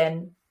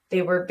person,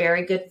 they were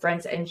very good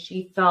friends, and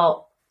she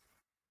felt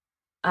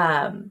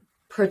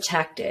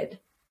protected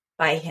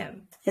by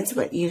him. It's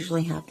what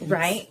usually happens.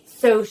 Right?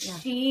 So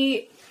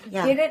she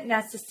didn't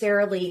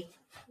necessarily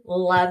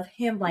love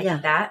him like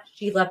that.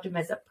 She loved him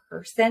as a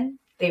person.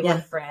 They were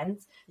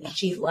friends. Yeah.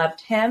 She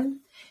loved him.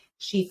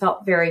 She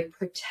felt very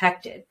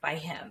protected by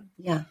him.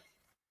 Yeah.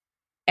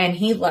 And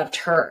he loved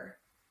her.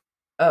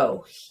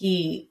 Oh,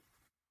 he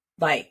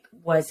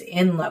was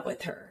in love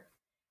with her.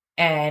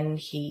 And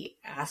he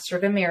asked her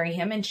to marry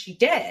him, and she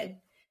did.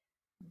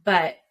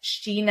 But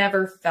she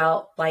never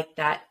felt like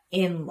that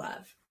in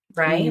love,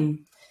 right? Mm.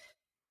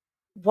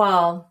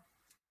 Well,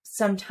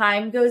 some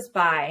time goes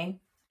by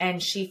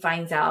and she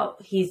finds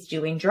out he's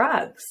doing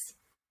drugs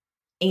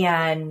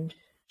and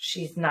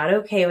she's not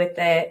okay with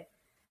it.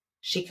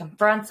 She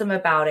confronts him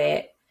about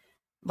it,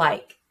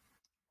 like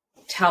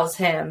tells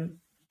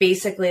him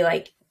basically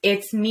like,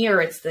 it's me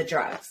or it's the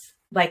drugs.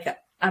 Like,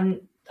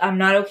 I'm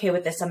not okay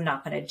with this. I'm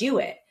not going to do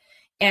it.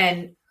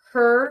 And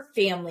her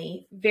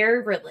family,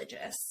 very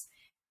religious,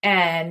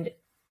 and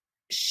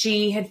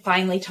she had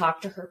finally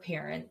talked to her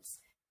parents,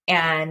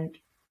 and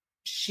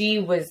she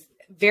was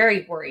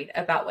very worried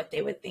about what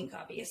they would think,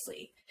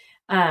 obviously.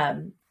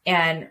 And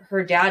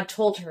her dad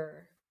told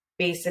her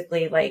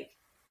basically, like,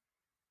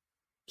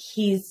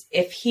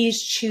 if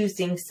he's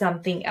choosing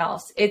something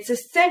else, it's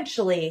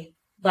essentially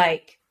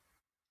like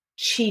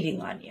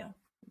cheating on you,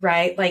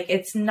 right? Like,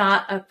 it's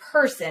not a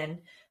person,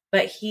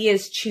 but he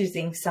is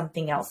choosing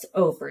something else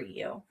over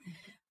you.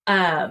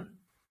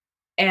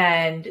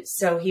 And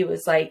so he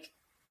was like,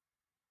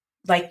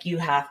 you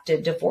have to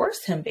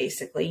divorce him,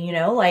 basically,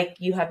 like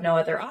you have no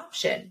other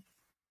option.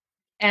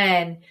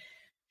 And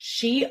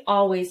she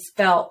always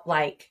felt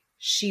like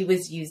she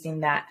was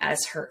using that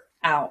as her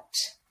out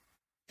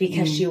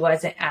because she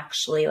wasn't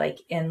actually like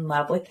in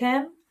love with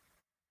him.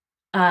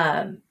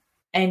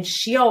 And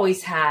she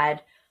always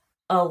had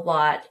a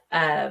lot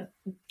of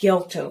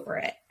guilt over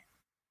it.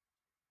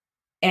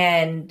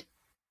 And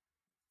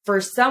for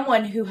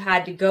someone who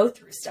had to go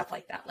through stuff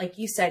like that, like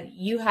you said,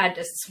 you had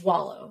to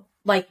swallow.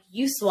 Like,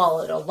 you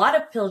swallowed a lot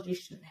of pills you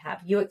shouldn't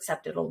have. You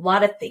accepted a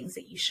lot of things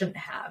that you shouldn't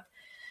have.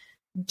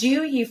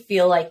 Do you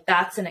feel like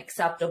that's an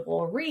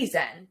acceptable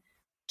reason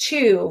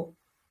to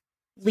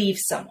leave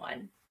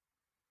someone?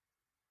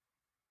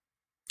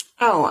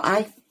 Oh,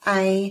 I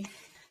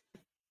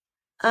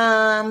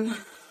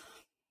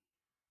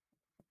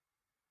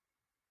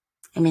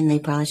mean, they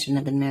probably shouldn't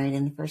have been married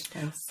in the first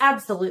place.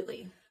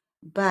 Absolutely.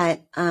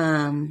 But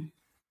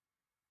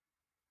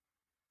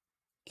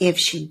if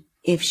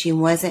she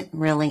wasn't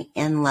really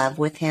in love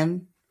with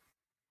him,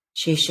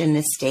 she shouldn't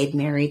have stayed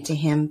married to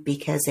him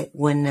because it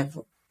wouldn't have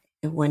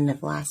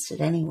lasted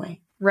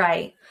anyway.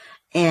 Right.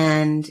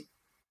 And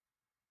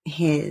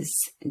his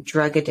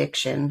drug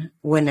addiction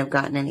wouldn't have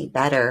gotten any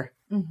better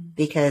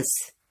because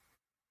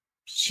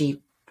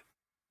she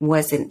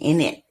wasn't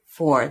in it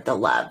for the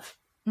love.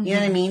 You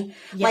know what I mean?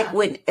 Yeah.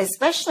 Like,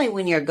 especially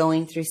when you're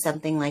going through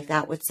something like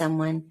that with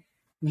someone,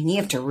 I mean, you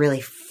have to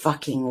really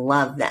fucking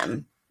love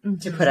them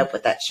to put up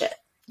with that shit.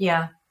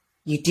 Yeah.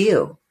 You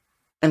do.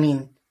 I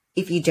mean,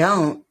 if you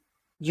don't,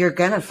 you're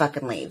gonna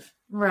fucking leave.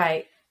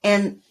 Right.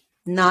 And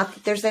not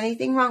that there's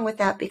anything wrong with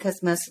that,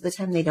 because most of the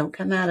time they don't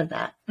come out of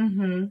that.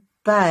 Mm-hmm.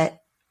 But,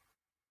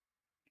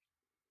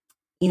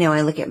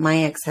 I look at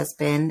my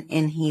ex-husband,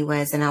 and he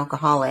was an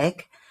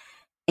alcoholic,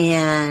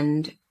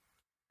 and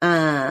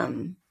I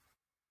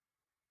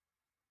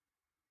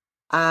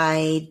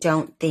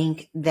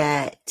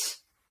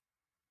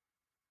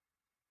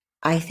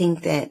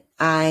think that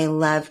I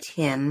loved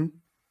him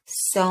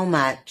so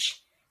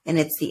much, and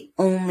it's the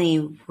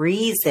only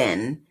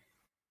reason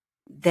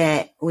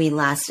that we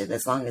lasted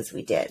as long as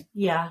we did.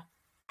 Yeah.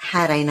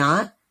 Had I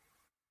not,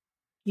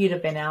 you'd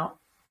have been out.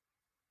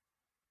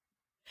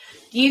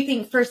 Do you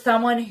think for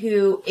someone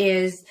who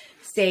is,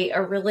 say,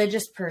 a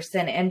religious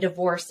person and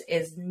divorce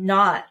is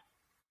not,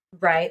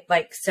 right?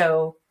 Like,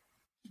 so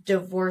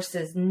divorce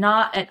is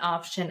not an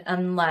option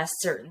unless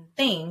certain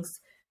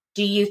things,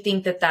 do you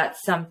think that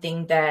that's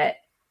something that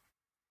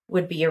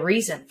would be a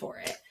reason for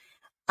it?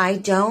 I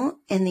don't.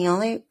 And the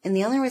only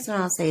reason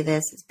I'll say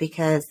this is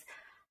because,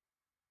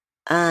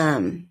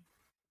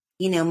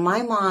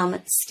 my mom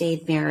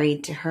stayed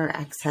married to her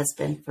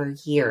ex-husband for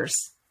years.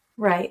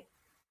 Right.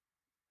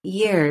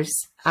 Years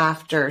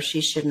after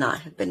she should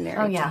not have been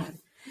married to him.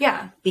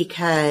 Yeah.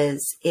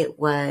 Because it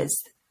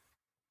was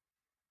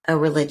a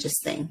religious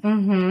thing.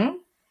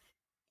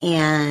 Mm-hmm.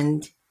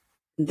 And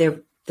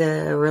the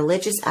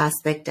religious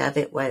aspect of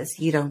it was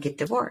you don't get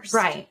divorced.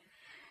 Right.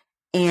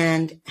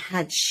 And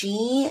had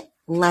she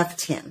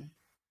left him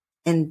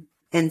and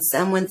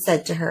someone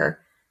said to her,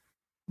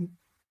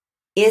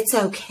 it's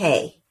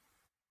okay.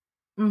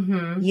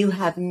 Mm-hmm. You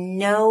have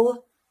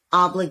no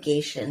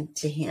obligation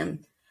to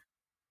him.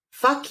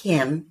 Fuck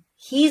him.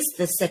 He's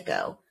the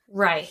sicko.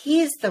 Right.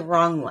 He's the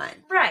wrong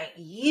one. Right.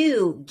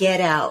 You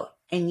get out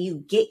and you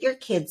get your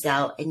kids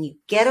out and you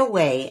get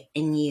away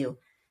and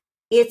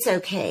it's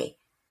okay.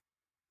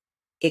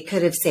 It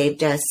could have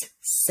saved us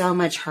so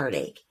much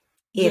heartache.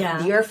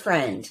 If your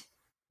friend,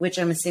 which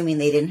I'm assuming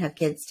they didn't have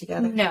kids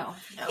together. No.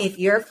 If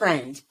your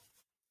friend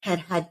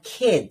had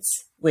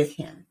kids with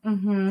him,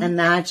 mm-hmm.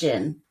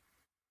 imagine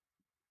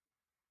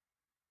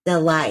the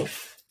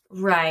life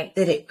right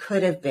that it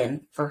could have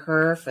been for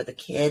her, for the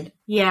kid,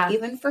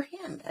 even for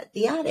him,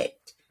 the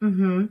addict.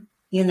 Mm-hmm.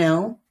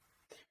 Do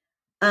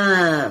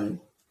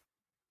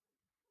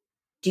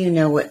you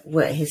know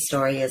what his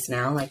story is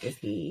now? Like, if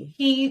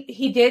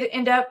he did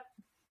end up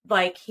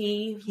like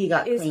he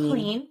got is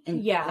clean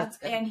and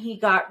and he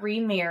got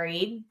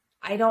remarried.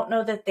 I don't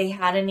know that they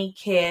had any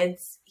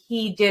kids.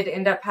 He did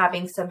end up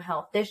having some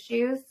health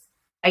issues.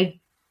 I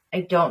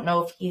don't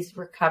know if he's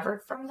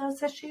recovered from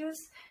those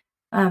issues.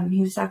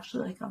 He was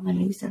actually like on the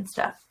news and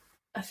stuff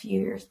a few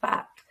years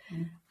back.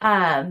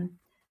 Mm-hmm.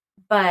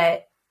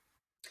 But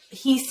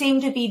he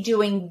seemed to be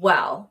doing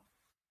well.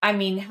 I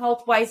mean,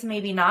 health-wise,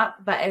 maybe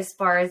not, but as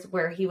far as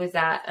where he was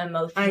at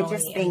emotionally, I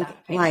just think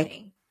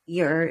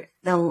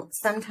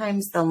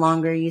sometimes the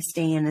longer you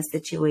stay in a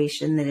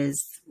situation that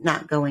is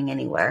not going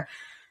anywhere,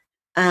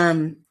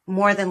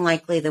 more than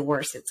likely the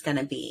worse it's going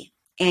to be,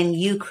 and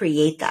you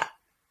create that.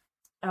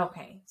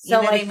 Okay, so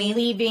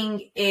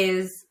leaving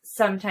is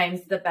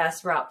sometimes the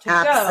best route to go.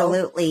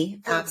 Absolutely.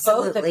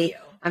 Both of you.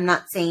 I'm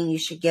not saying you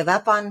should give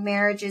up on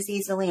marriages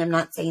easily. I'm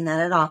not saying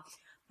that at all.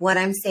 What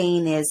I'm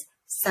saying is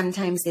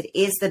sometimes it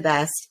is the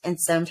best, and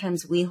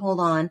sometimes we hold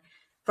on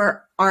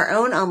for our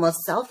own almost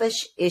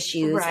selfish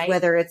issues, right.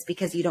 Whether it's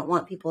because you don't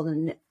want people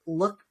to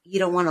you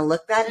don't want to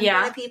look bad in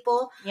front of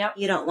people. Yep.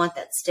 You don't want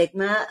that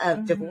stigma of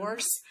mm-hmm.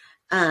 divorce.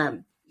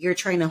 You're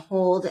trying to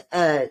hold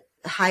a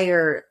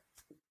higher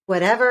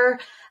whatever.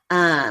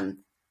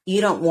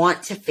 You don't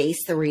want to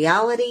face the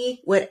reality,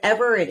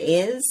 whatever it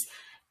is.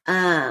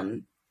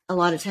 A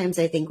lot of times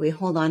I think we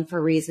hold on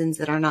for reasons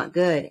that are not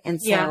good. And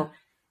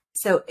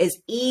so as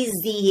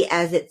easy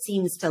as it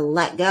seems to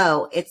let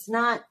go, it's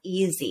not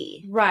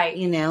easy. Right.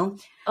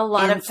 A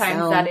lot of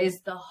times that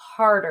is the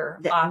harder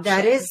option.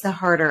 That is the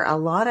harder a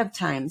lot of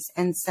times.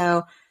 And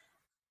so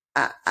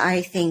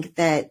I think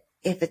that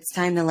if it's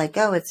time to let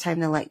go, it's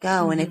time to let go.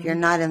 Mm-hmm. And if you're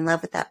not in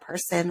love with that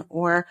person,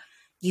 or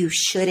you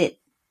shouldn't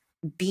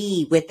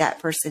be with that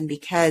person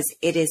because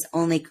it is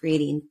only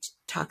creating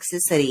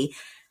toxicity,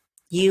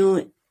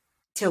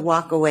 to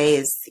walk away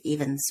is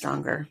even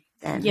stronger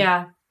than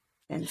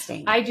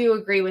staying. I do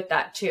agree with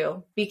that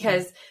too,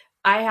 because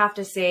I have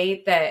to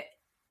say that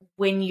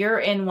when you're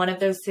in one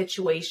of those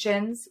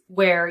situations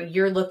where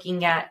you're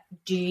looking at,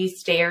 do you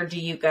stay or do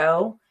you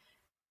go?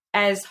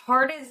 As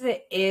hard as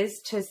it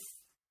is to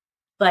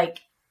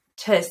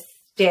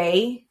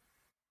stay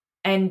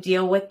and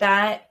deal with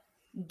that,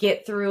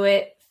 get through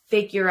it,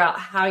 figure out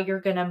how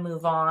you're going to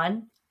move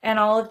on and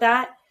all of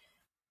that,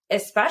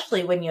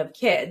 especially when you have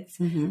kids,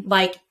 mm-hmm.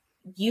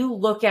 You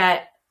look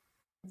at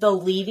the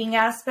leaving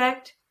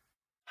aspect.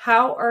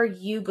 How are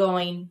you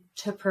going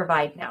to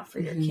provide now for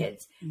your mm-hmm.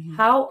 kids? Mm-hmm.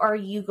 How are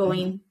you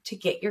going mm-hmm. to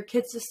get your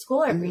kids to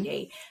school every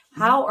day?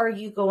 Mm-hmm. How are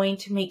you going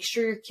to make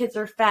sure your kids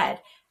are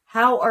fed?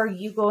 How are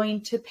you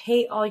going to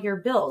pay all your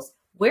bills?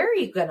 Where are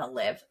you going to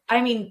live?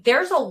 I mean,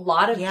 there's a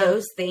lot of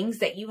those things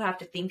that you have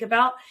to think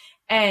about.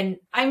 And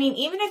I mean,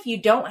 even if you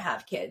don't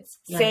have kids,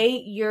 say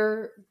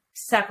you're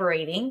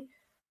separating,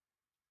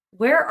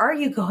 where are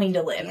you going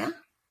to live?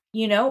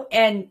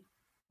 And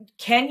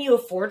can you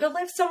afford to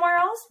live somewhere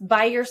else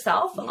by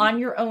yourself on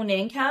your own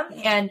income?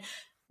 And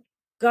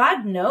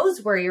God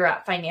knows where you're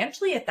at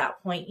financially at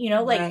that point,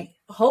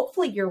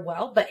 hopefully you're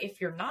well, but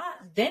if you're not,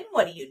 then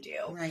what do you do?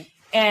 Right.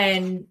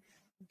 And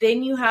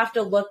then you have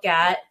to look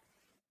at,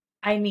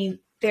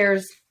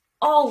 there's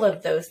all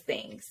of those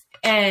things.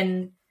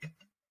 And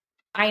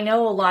I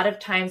know a lot of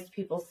times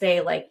people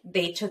say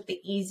they took the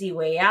easy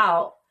way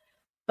out,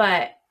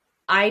 but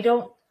I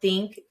don't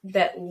think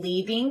that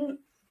leaving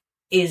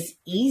is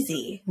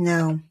easy.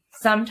 No.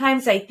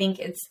 Sometimes I think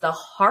it's the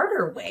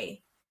harder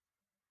way,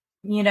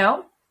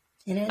 It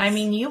is.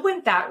 You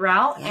went that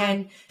route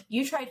and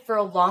you tried for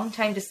a long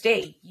time to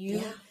stay.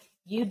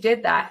 You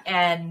did that.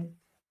 And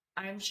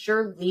I'm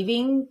sure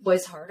leaving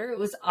was harder. It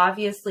was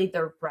obviously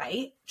the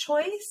right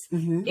choice.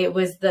 Mm-hmm. It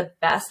was the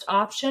best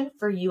option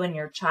for you and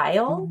your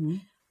child, mm-hmm.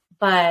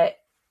 but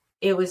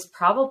it was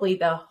probably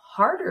the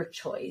harder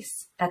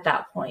choice at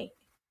that point.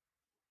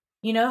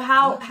 You know,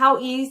 how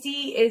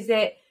easy is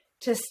it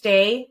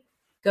to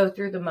go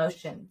through the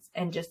motions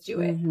and just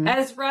do it? Mm-hmm.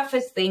 As rough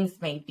as things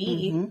may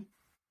be. Mm-hmm.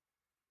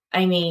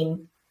 I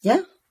mean,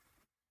 yeah,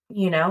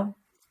 you know,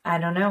 I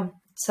don't know.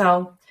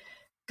 So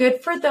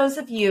good for those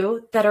of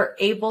you that are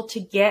able to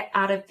get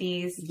out of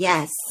these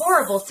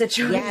horrible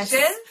situations.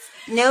 Yes.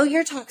 Know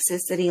your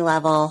toxicity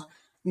level.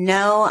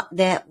 Know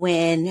that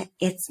when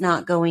it's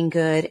not going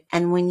good,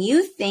 and when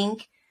you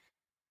think,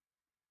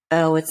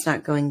 oh, it's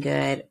not going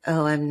good.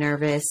 Oh, I'm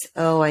nervous.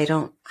 Oh, I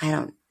don't,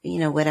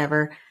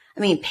 whatever. I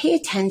mean, pay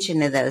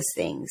attention to those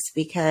things,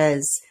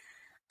 because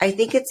I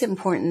think it's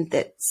important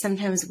that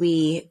sometimes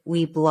we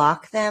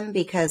block them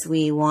because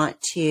we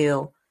want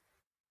to.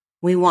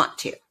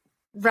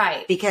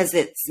 Right. Because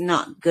it's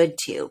not good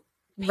to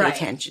pay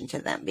attention to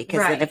them. Because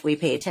then if we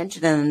pay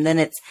attention to them, then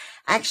it's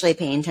actually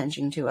paying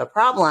attention to a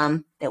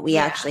problem that we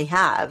actually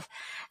have.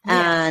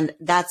 Yeah. And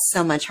that's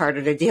so much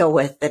harder to deal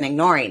with than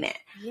ignoring it.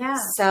 Yeah.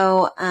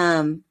 So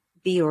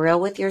be real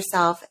with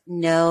yourself.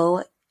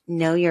 Know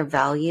your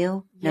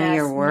value. Know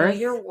your worth. Know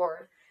your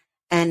worth.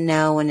 And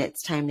know when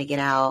it's time to get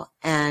out.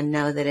 And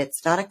know that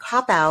it's not a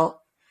cop-out.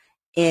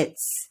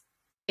 It's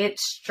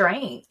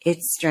strength.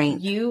 It's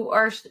strength. You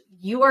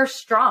are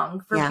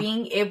strong for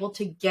being able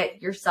to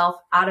get yourself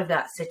out of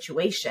that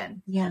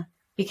situation. Yeah.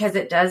 Because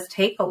it does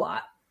take a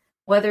lot.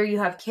 Whether you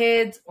have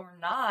kids or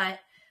not,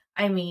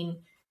 I mean,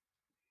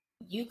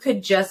 you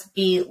could just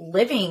be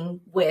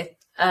living with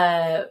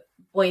a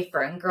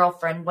boyfriend,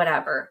 girlfriend,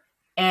 whatever.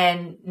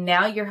 And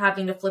now you're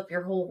having to flip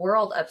your whole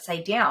world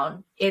upside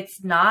down.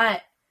 It's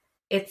not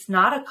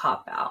a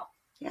cop-out.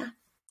 Yeah.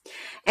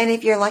 And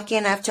if you're lucky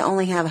enough to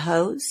only have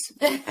hoes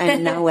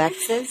and no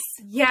exes,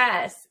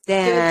 yes,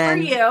 then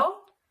good for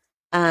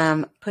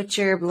you. Put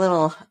your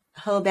little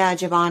hoe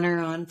badge of honor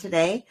on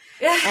today,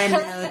 and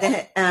know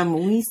that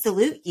we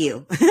salute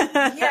you.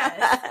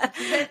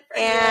 Yes.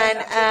 And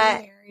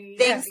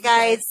thanks,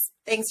 guys.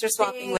 Thanks for swapping with